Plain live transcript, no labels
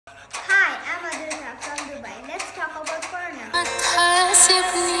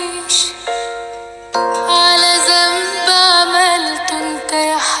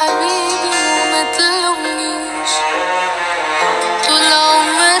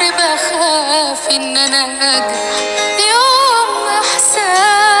كافي ان انا اجرح يوم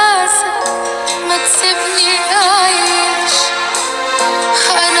احساسك ما تسيبني اعيش.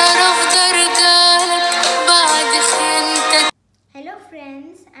 انا رافضة ارجعلك بعد خيانتك. Hello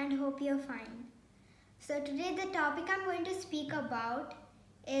friends, and hope you're fine. So today the topic I'm going to speak about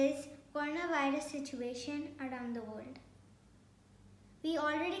is coronavirus situation around the world. We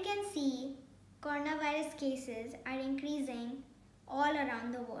already can see coronavirus cases are increasing all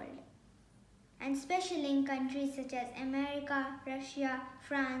around the world, and especially in countries such as America, Russia,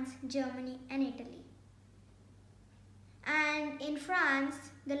 France, Germany and Italy. And in France,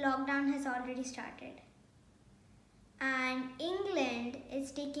 the lockdown has already started. And England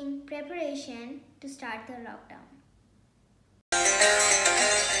is taking preparation to start the lockdown.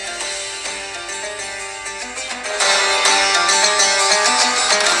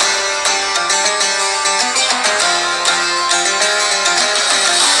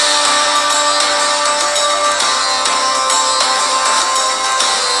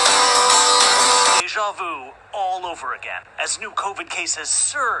 Deja vu all over again as new COVID cases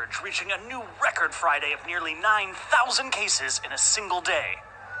surge, reaching a new record Friday of nearly 9,000 cases in a single day.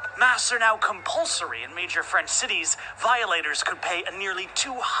 Masks are now compulsory in major French cities. Violators could pay a nearly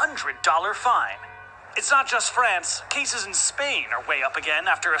 $200 fine. It's not just France. Cases in Spain are way up again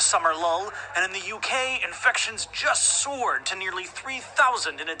after a summer lull, and in the UK, infections just soared to nearly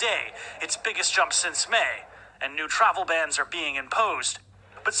 3,000 in a day, its biggest jump since May, and new travel bans are being imposed.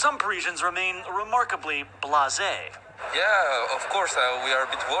 But some Parisians remain remarkably blasé. Yeah, of course, we are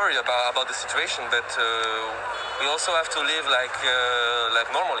a bit worried about the situation, but we also have to live like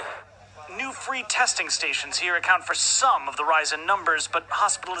normally. New free testing stations here account for some of the rise in numbers, but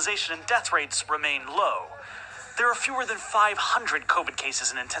hospitalization and death rates remain low. There are fewer than 500 COVID cases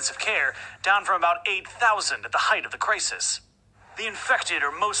in intensive care, down from about 8,000 at the height of the crisis. The infected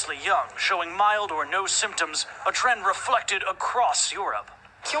are mostly young, showing mild or no symptoms, a trend reflected across Europe.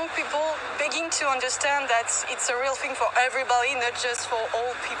 Young people begging to understand that it's a real thing for everybody, not just for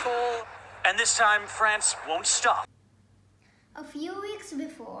old people. And this time, France won't stop. A few weeks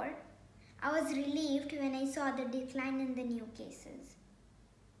before, I was relieved when I saw the decline in the new cases.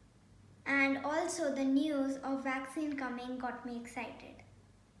 And also the news of vaccine coming got me excited.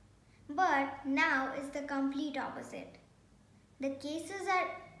 But now it's the complete opposite. The cases are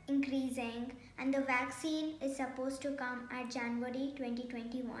increasing and the vaccine is supposed to come at January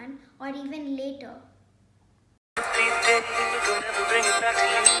 2021 or even later.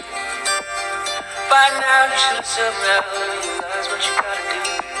 By now you should have somehow realized what you gotta do.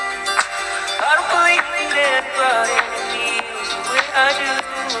 I don't believe in anybody feels the way I do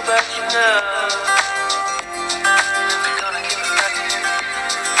about you now. We're gonna give it back to you.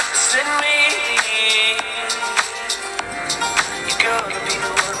 Listen me. You're gonna be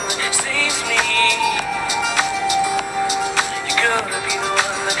the one that saves me. You're gonna be the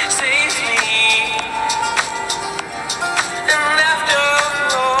one that saves me. And after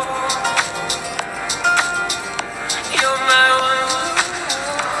all, you're my one.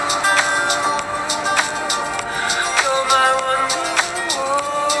 You're my one.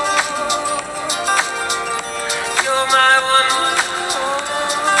 You're my one.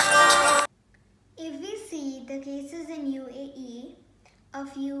 If we see the cases in UAE a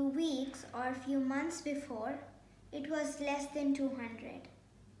few weeks or a few months before, it was less than 200.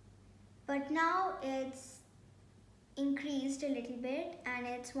 But now it's increased a little bit and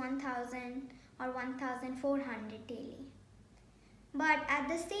it's 1,000 or 1,400 daily. But at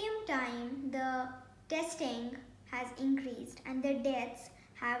the same time, the testing has increased and the deaths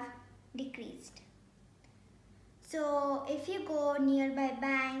have decreased. So if you go nearby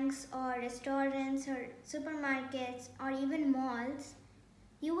banks or restaurants or supermarkets or even malls,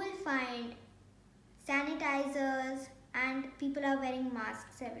 you will find sanitizers and people are wearing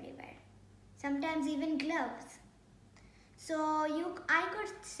masks everywhere. Sometimes even gloves. So I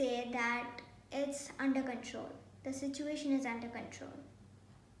could say that it's under control. The situation is under control.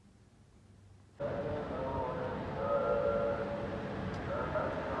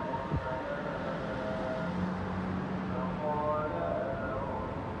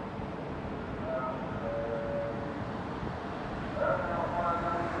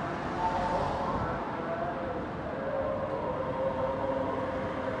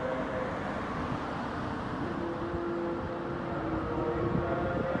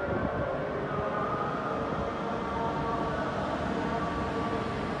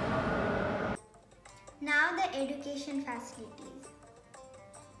 Now the education facilities.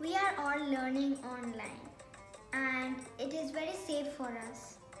 We are all learning online and it is very safe for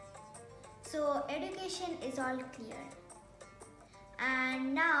us. So education is all clear.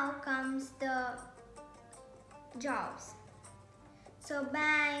 And now comes comes the jobs. So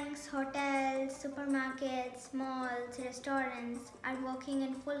banks, hotels, supermarkets, malls, restaurants are working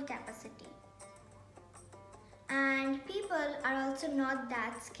in full capacity. And people are also not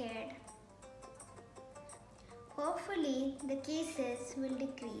that scared. Hopefully, the cases will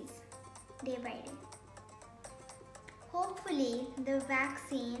decrease day by day. Hopefully, the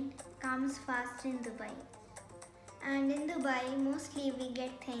vaccine comes fast in Dubai. And in Dubai, mostly we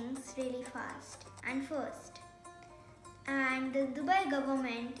get things really fast and first. And the Dubai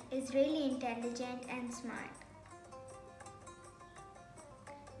government is really intelligent and smart.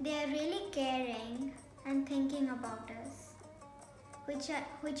 They are really caring and thinking about us,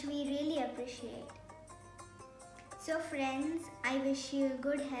 which we really appreciate. So friends, I wish you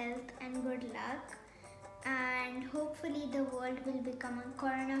good health and good luck, and hopefully the world will become a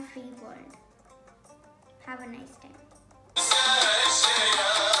corona-free world. Have a nice time.